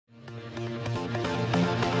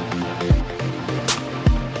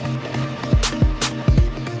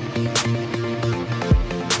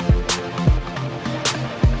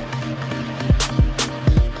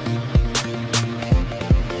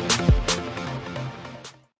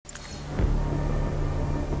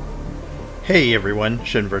Hey everyone,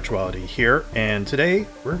 ShinVirtuality here, and today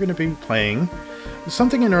we're going to be playing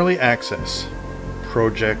something in early access,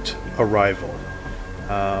 Project Arrival.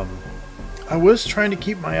 I was trying to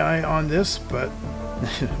keep my eye on this, but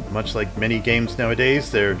much like many games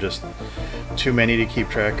nowadays, there are just too many to keep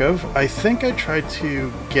track of. I think I tried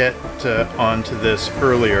to get onto this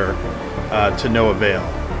earlier to no avail,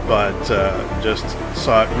 but just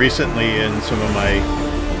saw it recently in some of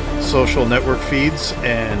my social network feeds,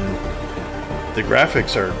 and the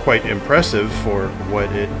graphics are quite impressive for what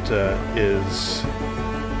it is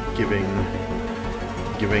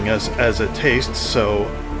giving us as a taste. So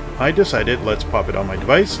I decided, let's pop it on my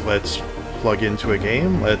device, let's plug into a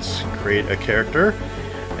game, let's create a character,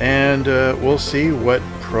 and we'll see what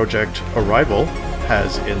Project Arrival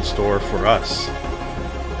has in store for us.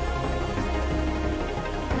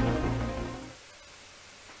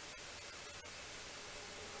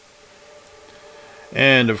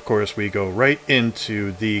 And of course we go right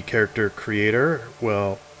into the character creator.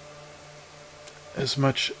 Well, as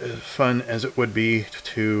much fun as it would be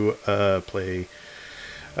to play,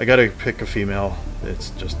 I gotta pick a female.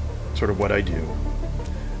 It's just sort of what I do.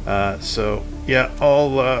 So yeah,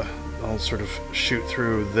 I'll sort of shoot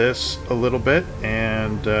through this a little bit,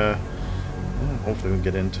 and hopefully we'll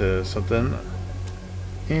get into something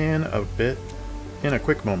in a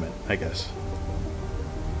quick moment, I guess.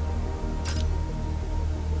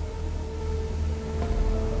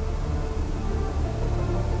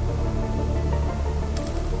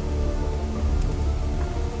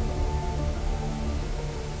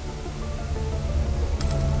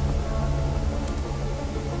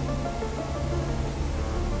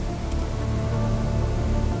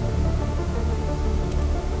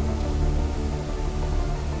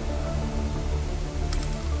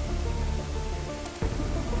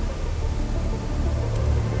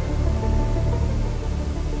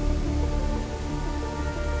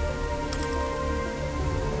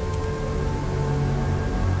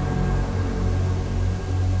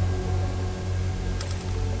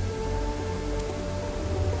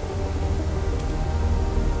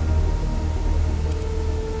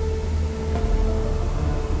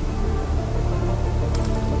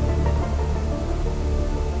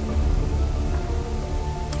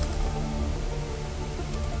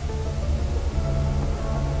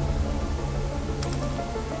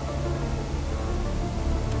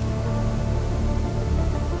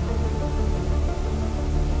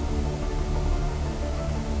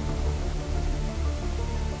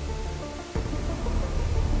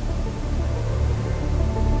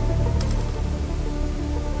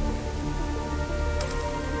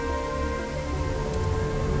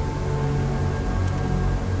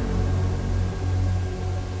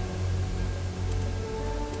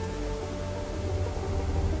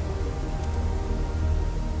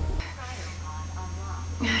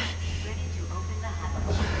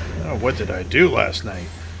 What did I do last night?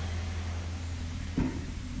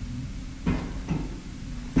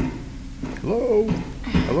 Hello?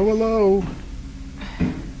 Hello, hello?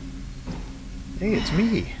 Hey, it's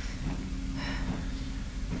me.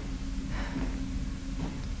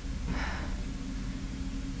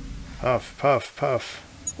 Puff, puff, puff.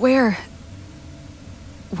 Where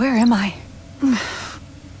am I?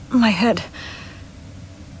 My head.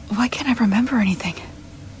 Why can't I remember anything?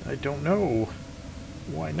 I don't know.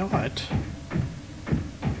 Why not?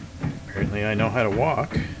 Apparently I know how to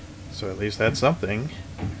walk, so at least that's something.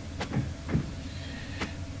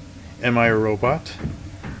 Am I a robot?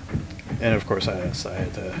 And of course I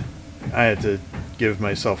had to give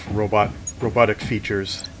myself robotic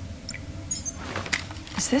features.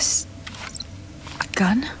 Is this a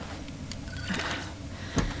gun?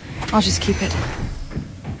 I'll just keep it.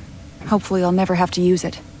 Hopefully I'll never have to use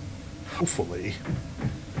it. Hopefully.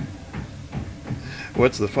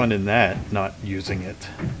 What's the fun in that, not using it?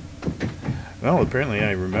 Well, apparently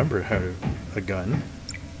I remember a gun.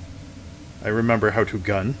 I remember how to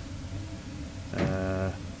gun.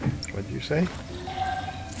 What did you say?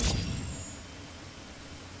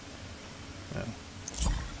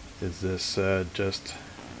 Is this just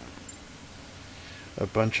a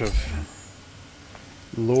bunch of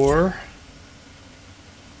lore?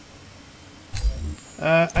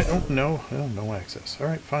 I don't know. Oh, no access.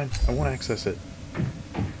 Alright, fine. I won't access it.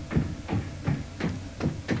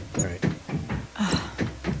 Alright.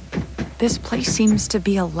 This place seems to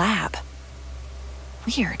be a lab.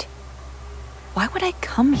 Weird. Why would I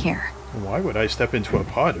come here? Why would I step into a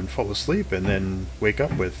pod and fall asleep and then wake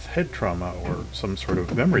up with head trauma or some sort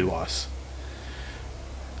of memory loss?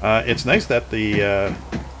 It's nice that the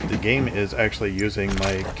game is actually using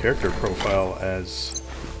my character profile as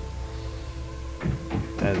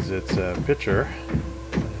as its picture.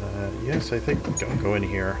 Yes, I think I'll go in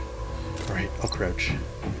here. Alright, I'll crouch.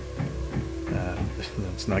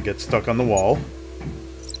 Let's not get stuck on the wall.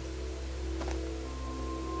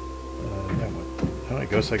 Now what? Oh, I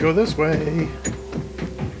guess I go this way.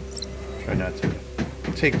 Try not to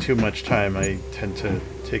take too much time. I tend to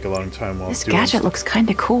take a long time while This doing gadget stuff. looks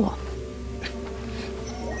kinda cool.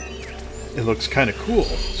 It looks kind of cool,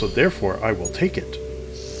 so therefore I will take it.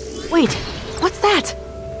 Wait, what's that?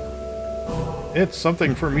 It's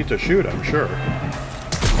something for me to shoot, I'm sure.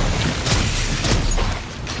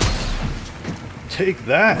 Take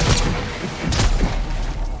that!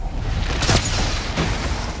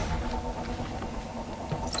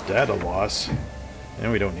 Data loss.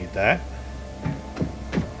 And we don't need that.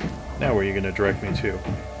 Now where are you going to direct me to?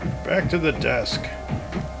 Back to the desk.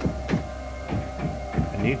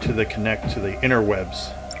 I need to connect to the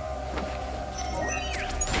interwebs.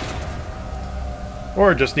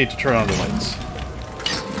 Or just need to turn on the lights.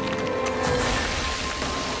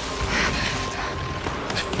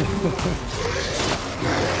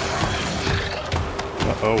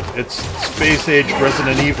 Uh-oh, it's Space Age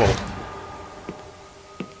Resident Evil.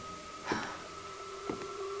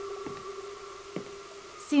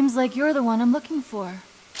 Seems like you're the one I'm looking for.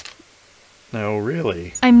 No,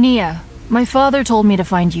 really. I'm Nia. My father told me to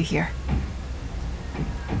find you here.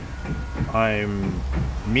 I'm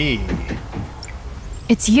me.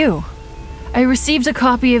 It's you. I received a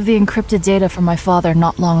copy of the encrypted data from my father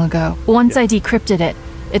not long ago. Once I decrypted it,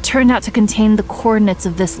 it turned out to contain the coordinates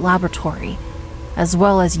of this laboratory, as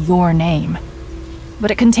well as your name.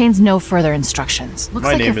 But it contains no further instructions. Looks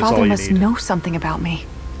My like your name is all father you must need. know something about me.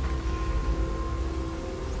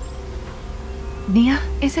 Nia,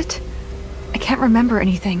 is it? I can't remember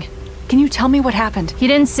anything. Can you tell me what happened? He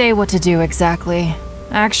didn't say what to do exactly.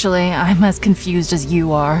 Actually, I'm as confused as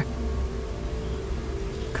you are.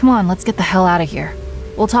 Come on, let's get the hell out of here.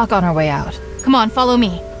 We'll talk on our way out. Come on, follow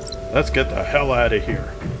me. Let's get the hell out of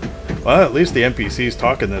here. Well, at least the NPC's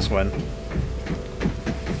talking this one.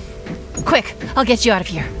 Quick, I'll get you out of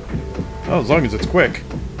here. Oh, as long as it's quick.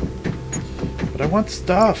 But I want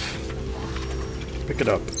stuff. Pick it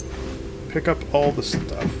up. Pick up all the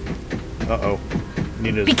stuff. Uh-oh.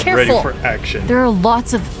 Nina's Be careful. ready for action. There are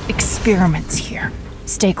lots of experiments here.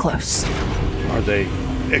 Stay close. Are they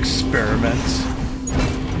experiments?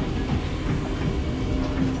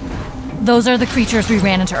 Those are the creatures we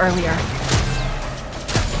ran into earlier.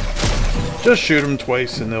 Just shoot them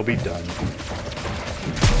twice and they'll be done.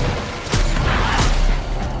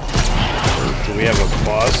 Do we have a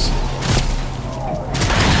boss?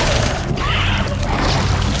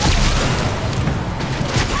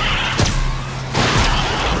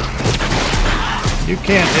 You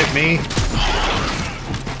can't hit me.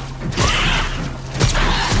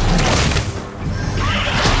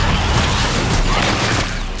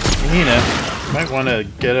 Nina, might want to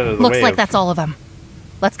get out of the way. Looks like that's all of them.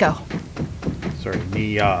 Let's go. Sorry,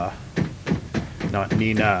 Nia. Not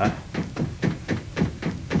Nina.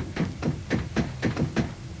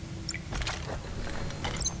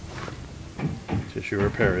 Tissue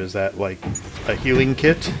repair, is that like a healing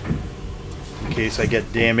kit? In case I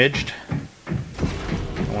get damaged.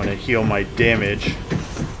 I want to heal my damage.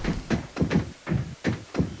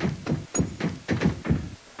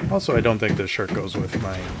 Also, I don't think this shirt goes with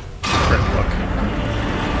my current look.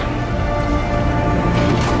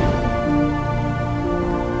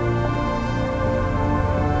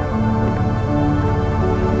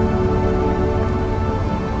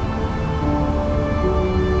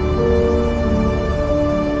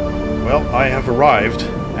 Well, I have arrived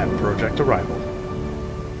at Project Arrival.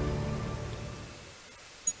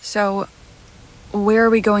 So, where are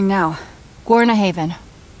we going now? Gorna Haven.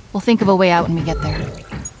 We'll think of a way out when we get there.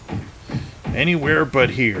 Anywhere but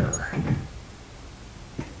here.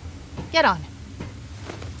 Get on.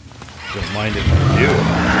 Don't mind if I do.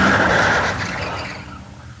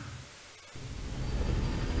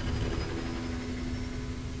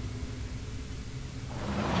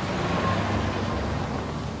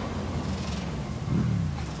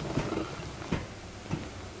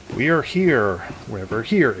 We are here, wherever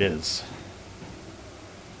here is.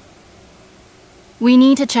 We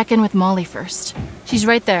need to check in with Molly first. She's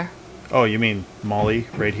right there. Oh, you mean Molly,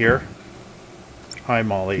 right here? Hi,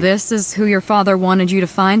 Molly. This is who your father wanted you to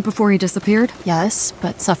find before he disappeared? Yes,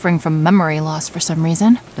 but suffering from memory loss for some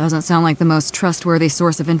reason. Doesn't sound like the most trustworthy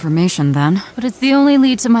source of information, then. But it's the only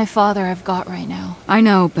lead to my father I've got right now. I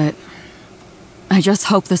know, but I just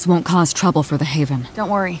hope this won't cause trouble for the Haven. Don't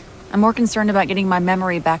worry. I'm more concerned about getting my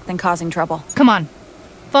memory back than causing trouble. Come on,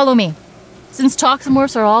 follow me. Since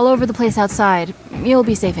toximorphs are all over the place outside, you'll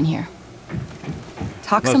be safe in here.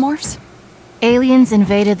 Toxomorphs? Aliens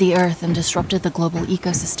invaded the Earth and disrupted the global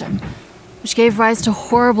ecosystem, which gave rise to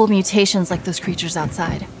horrible mutations like those creatures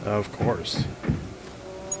outside. Of course.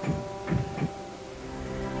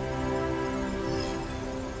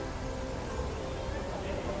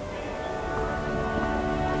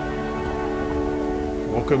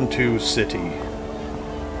 Welcome to City.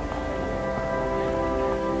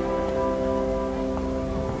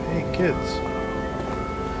 Hey, kids.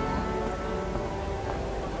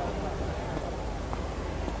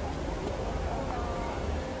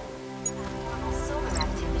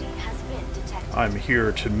 I'm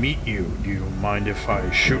here to meet you. Do you mind if I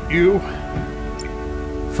shoot you?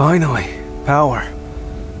 Finally, power.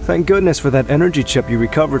 Thank goodness for that energy chip you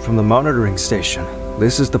recovered from the monitoring station.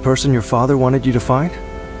 This is the person your father wanted you to find?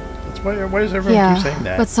 That's why does everyone keep saying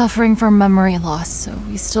that? But suffering from memory loss, so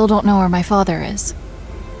we still don't know where my father is.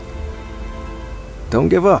 Don't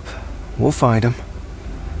give up. We'll find him.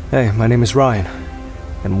 Hey, my name is Ryan,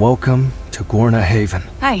 and welcome to Gorna Haven.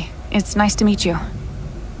 Hi, it's nice to meet you.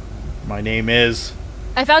 My name is...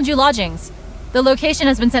 I found you lodgings. The location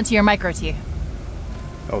has been sent to your micro-T.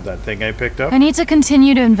 Oh, that thing I picked up? I need to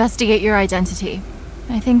continue to investigate your identity.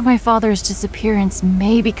 I think my father's disappearance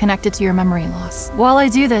may be connected to your memory loss. While I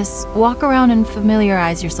do this, walk around and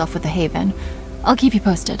familiarize yourself with the Haven. I'll keep you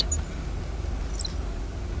posted.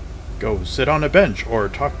 Go sit on a bench or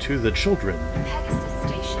talk to the children. Pegasus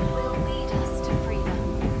Station will lead us to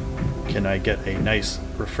freedom. Can I get a nice,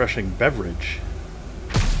 refreshing beverage?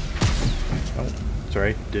 Oh,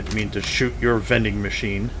 sorry. Didn't mean to shoot your vending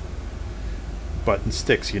machine. Button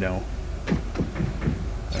sticks, you know.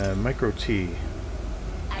 Micro-T.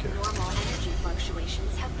 Abnormal energy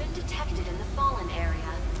fluctuations have been detected in the Fallen area.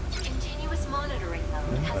 Continuous monitoring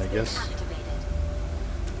mode has been activated.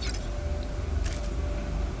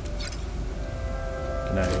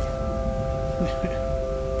 Can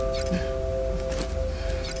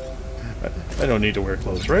I don't need to wear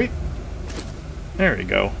clothes, right? There we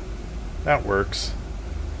go. That works.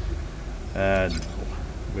 No.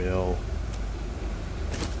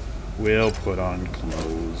 We'll put on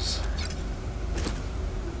clothes.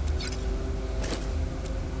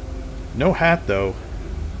 No hat, though.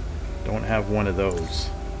 Don't have one of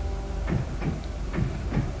those.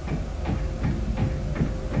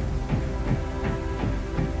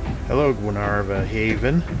 Hello, Gwenarva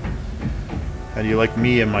Haven. How do you like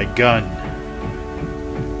me and my gun?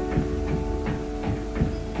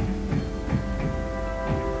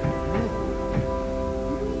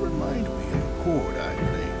 You remind me of a chord I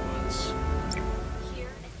played once.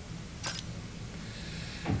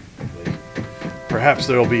 Perhaps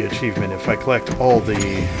there'll be achievement if I collect all the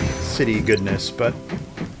city goodness, but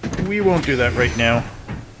we won't do that right now.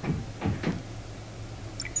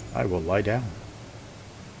 I will lie down.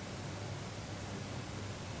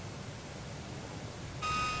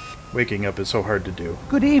 Waking up is so hard to do.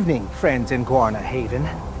 Good evening, friends in Gorna Haven.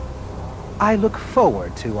 I look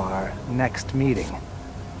forward to our next meeting.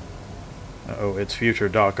 Uh-oh, it's future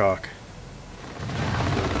Doc Ock.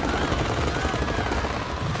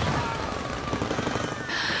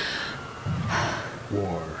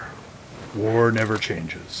 War never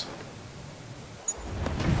changes.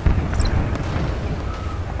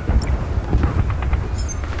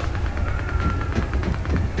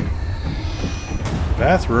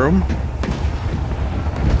 Bathroom.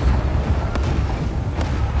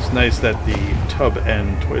 It's nice that the tub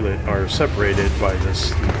and toilet are separated by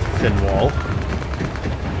this thin wall.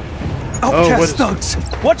 Outcast thugs!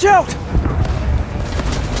 Watch out!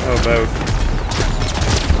 How about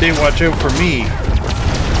they watch out for me?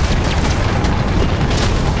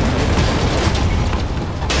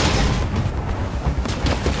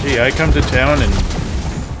 Gee, I come to town and...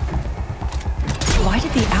 Why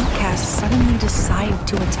did the outcasts suddenly decide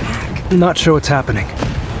to attack? Not sure what's happening.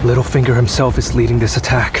 Littlefinger himself is leading this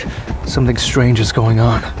attack. Something strange is going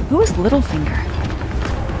on. Who is Littlefinger?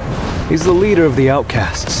 He's the leader of the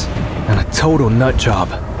outcasts, and a total nut job.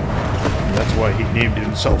 That's why he named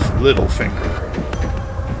himself Littlefinger.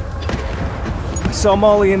 I saw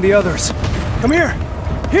Molly and the others. Come here!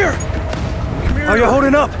 Here! Come here! How are you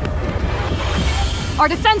holding up? Our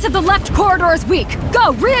defense of the left corridor is weak.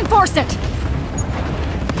 Go, reinforce it!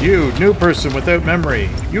 You, new person without memory,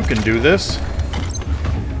 you can do this.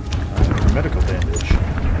 Medical bandage.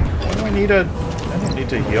 Why do I need a... I don't need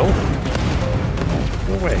to heal.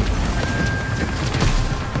 Go away.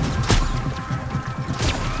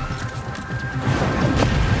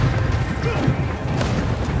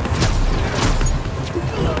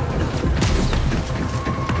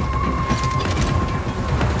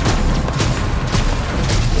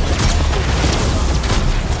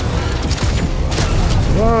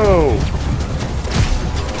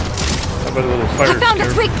 found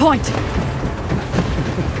its weak point!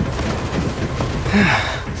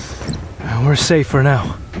 We're safe for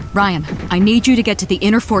now. Ryan, I need you to get to the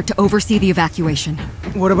inner fort to oversee the evacuation.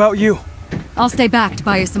 What about you? I'll stay back to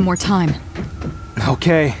buy you some more time.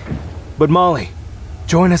 Okay. But Molly,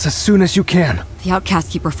 join us as soon as you can. The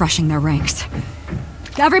outcasts keep refreshing their ranks.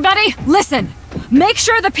 Everybody, listen! Make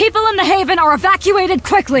sure the people in the Haven are evacuated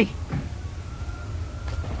quickly!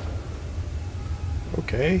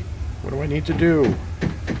 Okay, what do I need to do?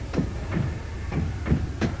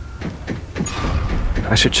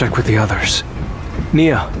 I should check with the others.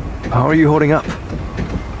 Nia, how are you holding up?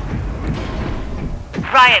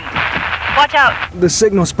 Ryan, watch out! The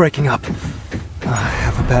signal's breaking up. I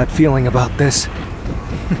have a bad feeling about this.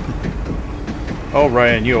 Oh,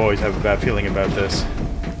 Ryan, you always have a bad feeling about this.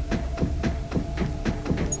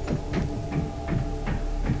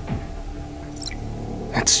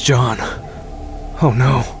 It's John. Oh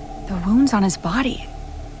no. The wounds on his body.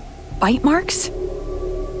 Bite marks?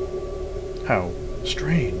 How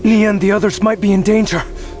strange. Nia and the others might be in danger.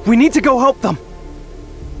 We need to go help them.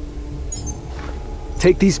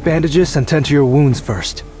 Take these bandages and tend to your wounds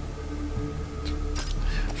first.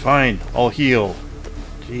 Fine, I'll heal.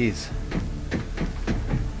 Jeez.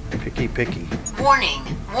 Picky. Warning,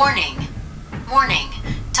 warning, warning.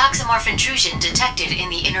 Toxomorph intrusion detected in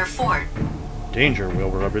the inner fort. Danger, Will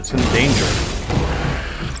Robertson, danger.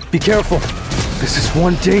 Be careful. This is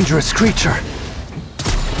one dangerous creature.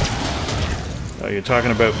 Are you talking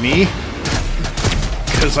about me?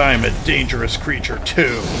 Because I'm a dangerous creature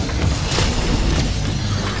too.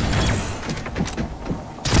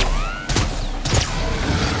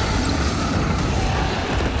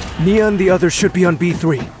 Nia and the others should be on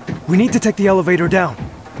B3. We need to take the elevator down.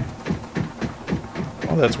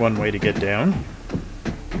 Well, that's one way to get down.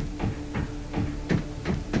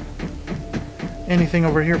 Anything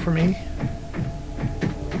over here for me?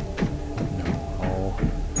 No.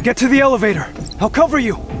 Get to the elevator. I'll cover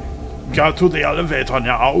you. Go to the elevator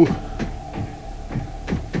now.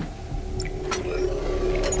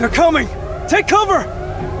 They're coming. Take cover.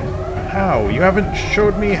 How? You haven't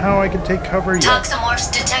showed me how I can take cover yet. Toxomorphs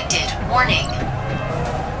detected. Warning.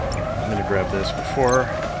 I'm gonna grab this before.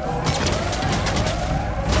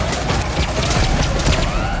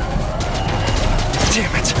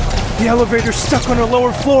 Damn it. The elevator's stuck on our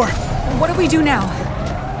lower floor. What do we do now?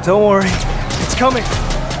 Don't worry. It's coming.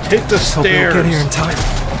 Take the Hope we'll stairs. get here in time.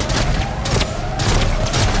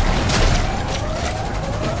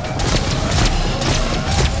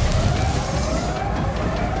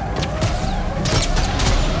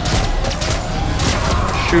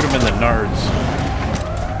 Shoot him in the nards.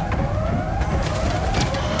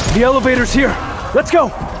 The elevator's here. Let's go.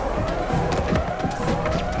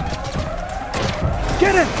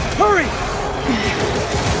 Get in. Hurry.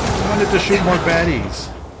 I wanted to shoot more baddies.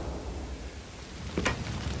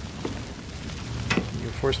 You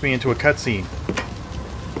forced me into a cutscene.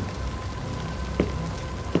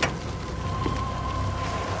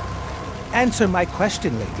 Answer my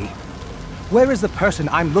question, lady. Where is the person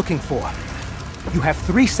I'm looking for? You have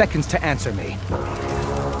 3 seconds to answer me.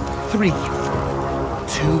 3, 2...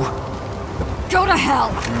 Go to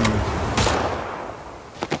hell!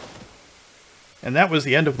 And that was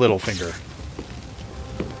the end of Littlefinger.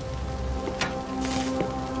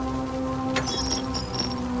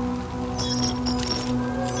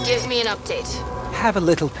 Give me an update. Have a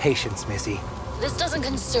little patience, Missy. This doesn't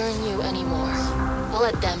concern you anymore. I'll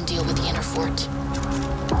let them deal with the inner fort.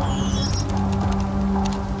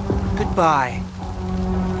 Goodbye,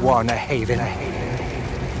 Warner Haven.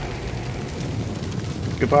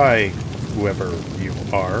 Goodbye, whoever you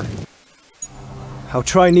are. I'll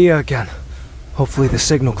try Nia again. Hopefully the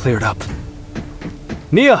signal cleared up.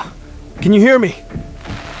 Nia! Can you hear me?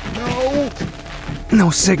 No! No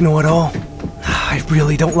signal at all. I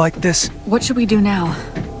really don't like this. What should we do now?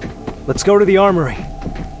 Let's go to the armory.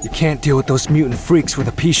 You can't deal with those mutant freaks with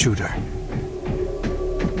a pea shooter.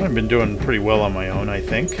 I've been doing pretty well on my own, I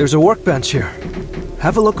think. There's a workbench here.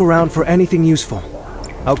 Have a look around for anything useful.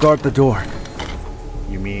 I'll guard the door.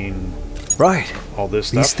 You mean... Right. all this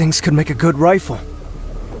stuff? These things could make a good rifle.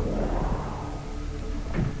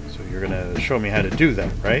 So you're gonna show me how to do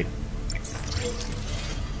that, right?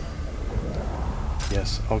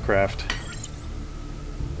 Yes, I'll craft.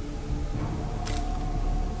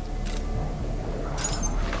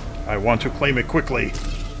 I want to claim it quickly.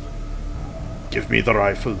 Give me the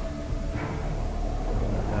rifle.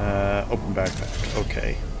 Open backpack.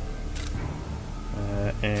 Okay.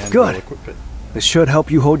 And Good. we'll equip it. This should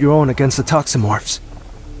help you hold your own against the toxomorphs.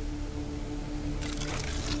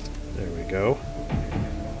 There we go.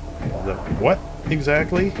 The what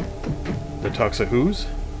exactly? The Toxahoo's?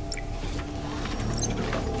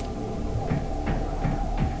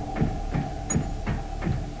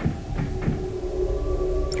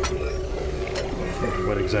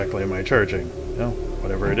 What exactly am I charging? Well,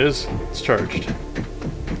 whatever it is, it's charged.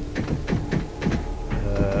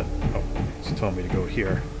 Oh, it's telling me to go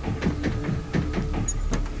here.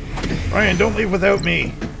 Ryan, don't leave without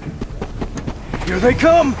me! Here they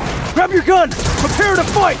come! Grab your gun! Prepare to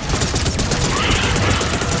fight!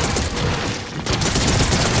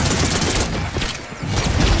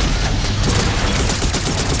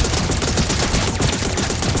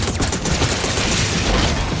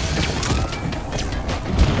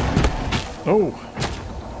 Oh!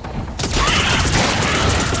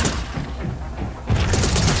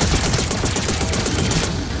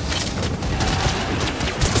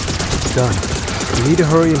 Done. We need to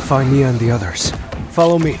hurry and find Nia and the others.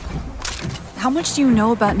 Follow me. How much do you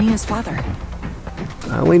know about Nia's father?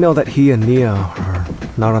 I only know that he and Nia are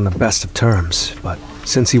not on the best of terms, but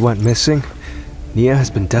since he went missing, Nia has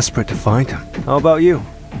been desperate to find him. How about you?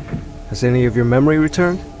 Has any of your memory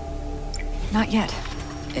returned? Not yet.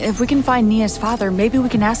 If we can find Nia's father, maybe we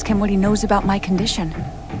can ask him what he knows about my condition.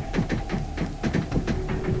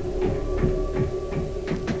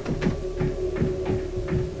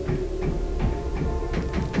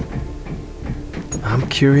 I'm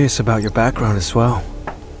curious about your background as well.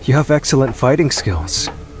 You have excellent fighting skills.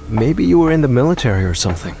 Maybe you were in the military or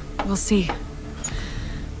something. We'll see.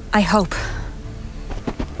 I hope.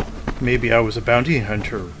 Maybe I was a bounty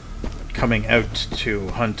hunter coming out to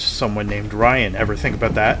hunt someone named Ryan. Ever think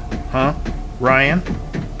about that? Huh? Ryan?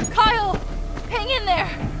 Kyle! Hang in there!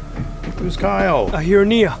 Who's Kyle? I hear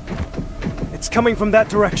Nia. It's coming from that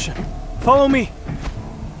direction. Follow me.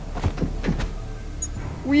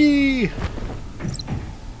 Whee!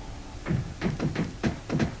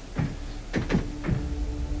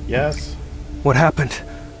 Yes? What happened?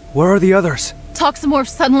 Where are the others? Toximorphs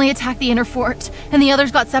suddenly attacked the inner fort, and the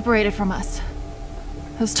others got separated from us.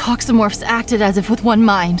 Those Toximorphs acted as if with one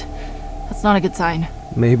mind. That's not a good sign.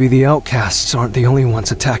 Maybe the outcasts aren't the only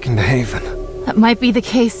ones attacking the Haven. That might be the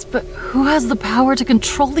case, but who has the power to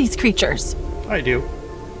control these creatures? I do.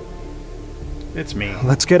 It's me.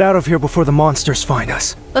 Let's get out of here before the monsters find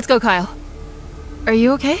us. Let's go, Kyle. Are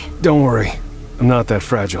you okay? Don't worry. I'm not that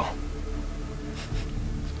fragile.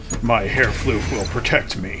 My hair floof will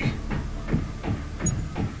protect me.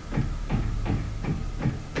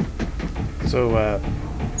 So,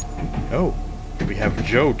 oh, we have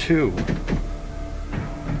Joe too.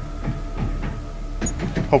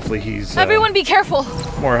 Hopefully he's Everyone be careful!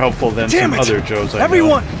 More helpful than some other Joes I know.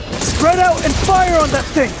 Everyone, spread out and fire on that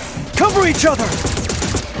thing! Cover each other!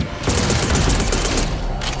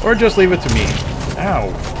 Or just leave it to me.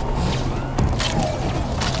 Ow.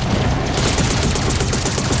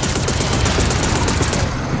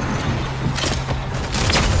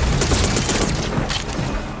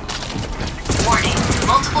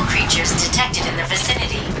 Multiple creatures detected in the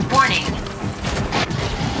vicinity. Warning.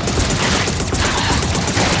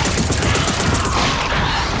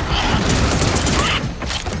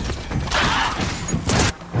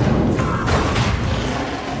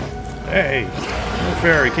 Hey, no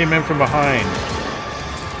fair, he came in from behind.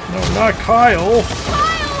 No, not Kyle.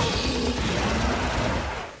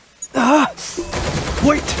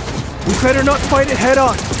 Wait! We better not fight it head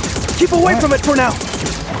on. Keep away from it for now.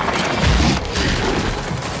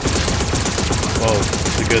 Well,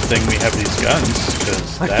 it's a good thing we have these guns,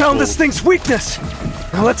 because I found this thing's weakness!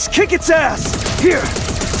 Now let's kick its ass! Here,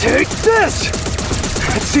 take this!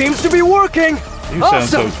 It seems to be working! You sound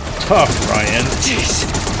so tough, Ryan. Jeez!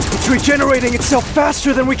 It's regenerating itself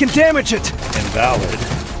faster than we can damage it! Invalid.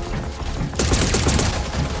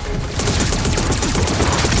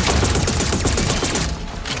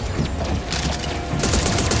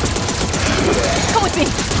 Come with me!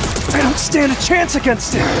 I don't stand a chance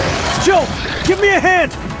against it! Joe, give me a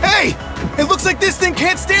hand! Hey! It looks like this thing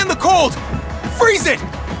can't stand the cold! Freeze it!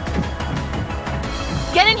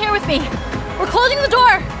 Get in here with me! We're closing the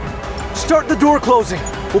door! Start the door closing!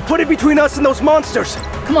 We'll put it between us and those monsters!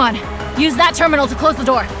 Come on, use that terminal to close the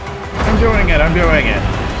door. I'm doing it, I'm doing it.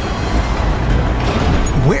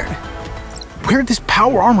 Where'd this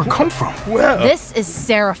power armor come from? Well, This is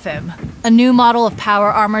Seraphim, a new model of power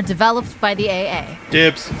armor developed by the AA.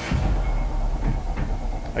 dibs.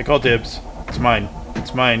 I call dibs. It's mine.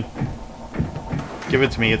 It's mine. Give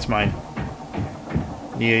it to me, it's mine.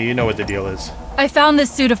 Nia, you know what the deal is. I found this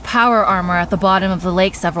suit of power armor at the bottom of the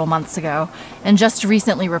lake several months ago, and just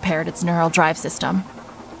recently repaired its neural drive system.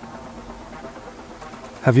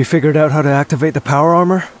 Have you figured out how to activate the power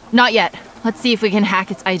armor? Not yet. Let's see if we can hack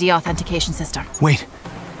its ID authentication system. Wait.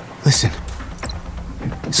 Listen.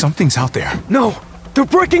 Something's out there. No! They're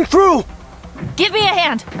breaking through! Give me a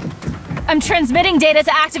hand! I'm transmitting data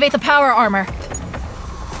to activate the power armor.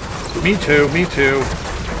 Me too, me too.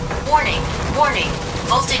 Warning, warning.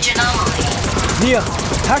 Voltage anomaly. Nia,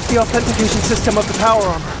 hack the authentication system of the power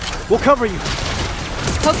armor. We'll cover you.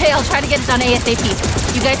 Okay, I'll try to get it done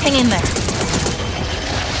ASAP. You guys hang in there.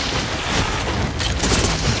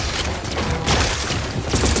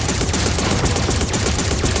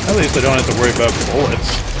 At least I don't have to worry about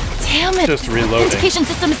bullets. Damn it! Just The reloading. authentication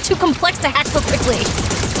system is too complex to hack so quickly.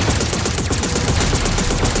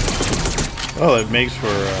 Well, it makes for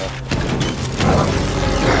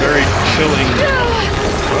very chilling.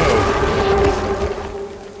 Whoa.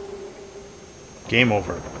 Game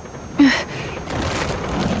over.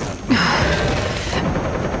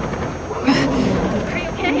 Are you okay?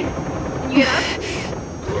 Can you get up?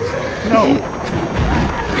 No.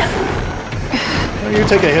 You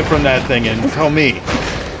take a hit from that thing and tell me.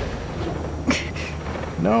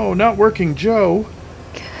 No, not working, Joe.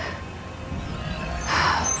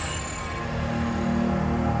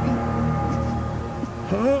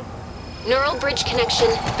 Huh? Neural bridge connection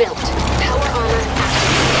built. Power armor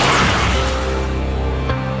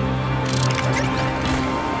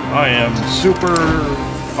I am super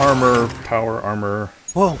armor, power armor.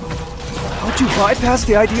 Whoa. How'd you bypass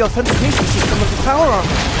the ID authentication system of the power armor?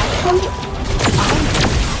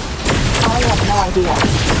 I have no idea.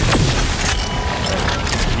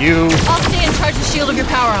 You. I'll stay in charge of the shield of your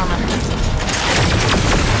power armor.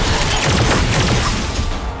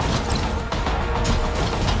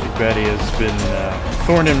 Big Baddy has been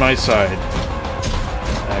thorn in my side.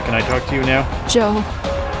 Can I talk to you now? Joe,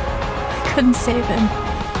 I couldn't save him.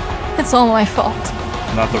 It's all my fault.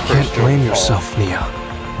 Not the You first can't blame Joe yourself, Nia.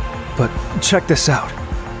 But check this out.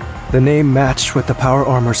 The name matched with the power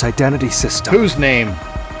armor's identity system. Whose name?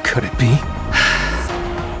 Could it be?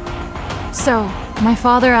 So, my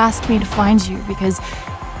father asked me to find you because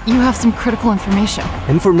you have some critical information.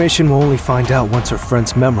 Information we'll only find out once our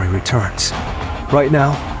friend's memory returns. Right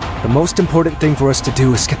now, the most important thing for us to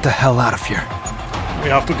do is get the hell out of here. We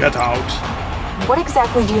have to get out. What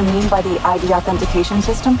exactly do you mean by the ID authentication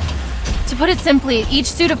system? To put it simply, each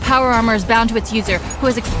suit of power armor is bound to its user, who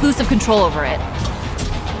has exclusive control over it.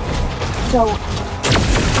 So,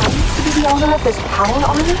 I used to be the owner of this power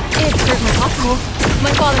armor? It's certainly possible.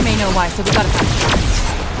 My father may know why, so we gotta find out.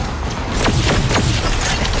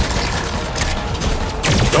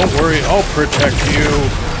 Don't worry, I'll protect you.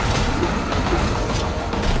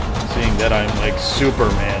 Seeing that I'm like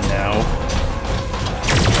Superman now.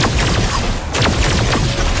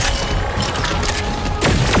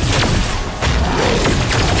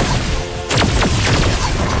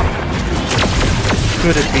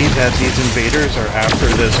 Could it be that these invaders are after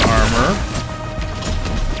this armor?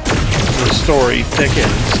 The story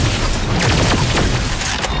thickens.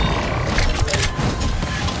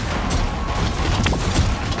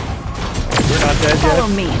 We're not dead yet? Follow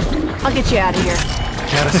me. I'll get you out of here.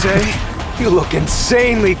 Gotta say, you look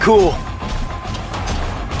insanely cool.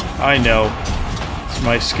 I know. It's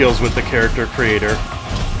my skills with the character creator.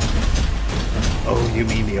 Oh, you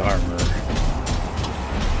mean the armor.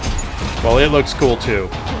 Well, it looks cool too.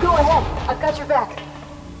 Go ahead. I've got your back.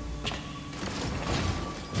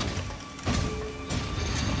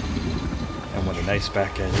 And what a nice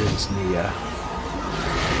back end is, Nia.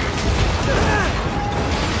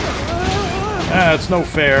 Ah, it's no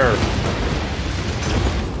fair.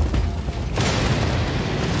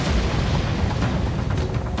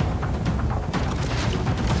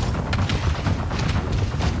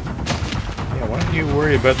 Yeah, why don't you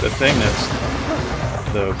worry about the thing that's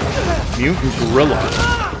the mutant gorilla?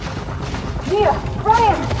 Nia!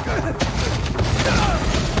 Ryan!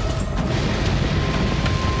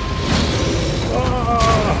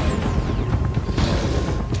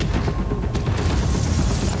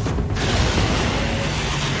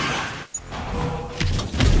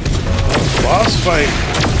 Boss fight.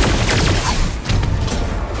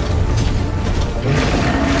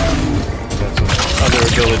 Got some other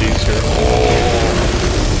abilities here.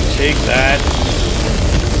 Oh, take that.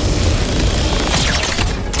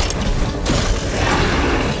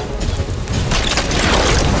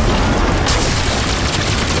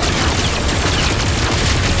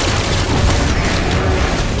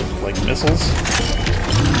 Like missiles.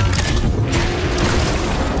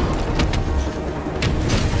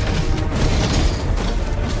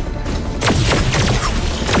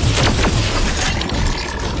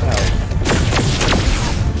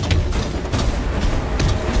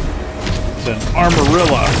 An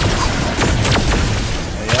armorilla.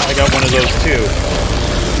 Yeah, I got one of those too.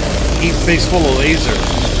 Eat face full of laser.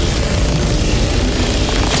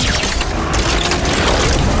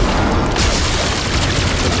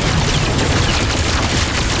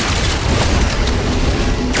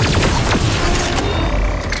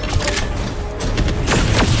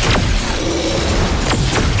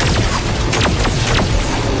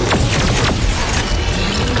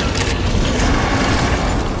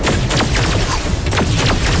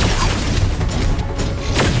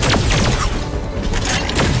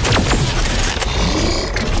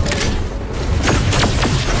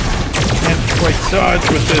 dodge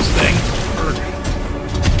with this thing.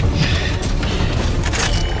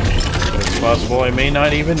 It's possible I may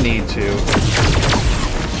not even need to.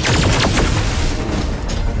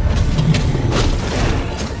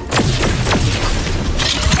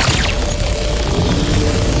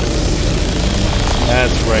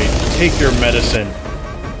 That's right. Take your medicine.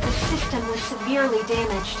 The system was severely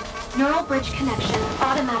damaged. Neural bridge connection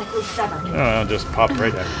automatically severed. Oh, I'll just pop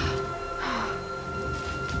right out.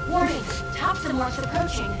 Warning, toximorphs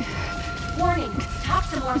approaching. Warning,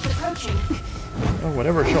 toximorphs approaching. Oh,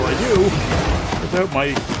 whatever shall I do without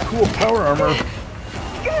my cool power armor?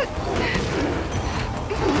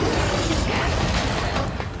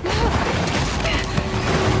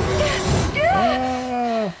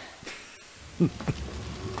 Ah.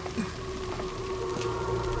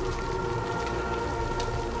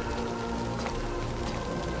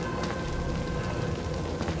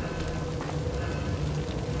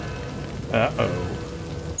 Uh-oh.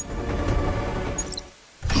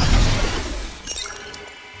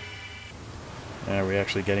 Are we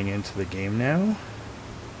actually getting into the game now?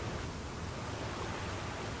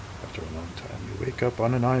 After a long time, you wake up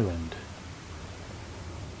on an island.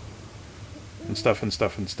 And stuff and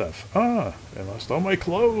stuff and stuff. Ah, I lost all my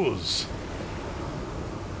clothes.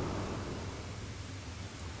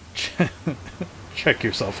 Check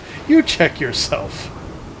yourself. You check yourself.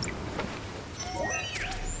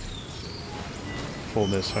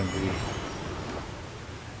 Fullness hungry.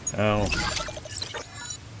 Oh.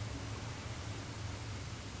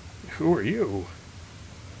 Who are you?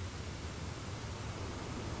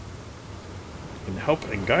 You can help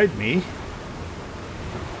and guide me.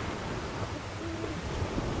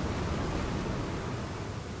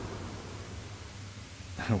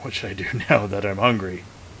 What should I do now that I'm hungry?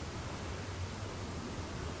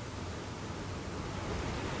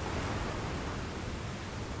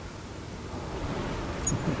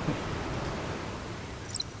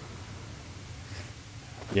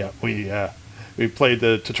 Yeah, we played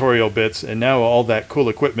the tutorial bits, and now all that cool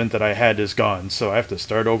equipment that I had is gone, so I have to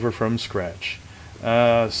start over from scratch.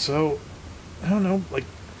 So, I don't know, like,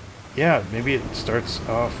 yeah, maybe it starts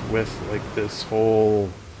off with, like, this whole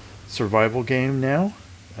survival game now.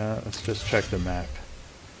 Let's just check the map.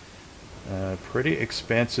 Pretty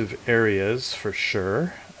expansive areas, for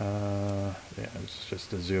sure. Yeah, it's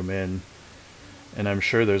just to zoom in. And I'm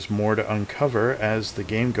sure there's more to uncover as the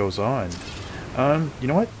game goes on. You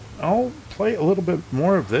know what? I'll play a little bit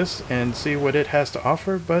more of this and see what it has to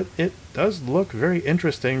offer, but it does look very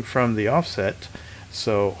interesting from the offset,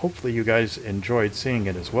 so hopefully you guys enjoyed seeing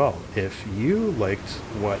it as well. If you liked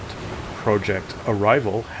what Project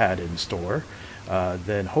Arrival had in store,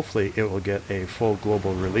 then hopefully it will get a full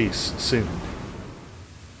global release soon.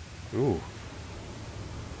 Ooh.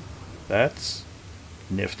 That's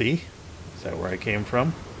nifty. Is that where I came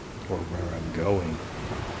from? Or where I'm going?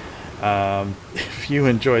 If you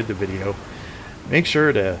enjoyed the video, make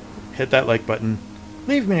sure to hit that like button,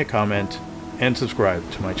 leave me a comment, and subscribe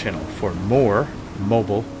to my channel for more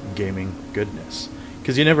mobile gaming goodness.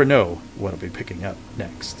 Because you never know what I'll be picking up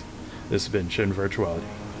next. This has been ShinVirtuality.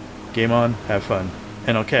 Game on, have fun,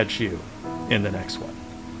 and I'll catch you in the next one.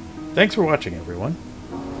 Thanks for watching, everyone.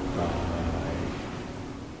 Bye.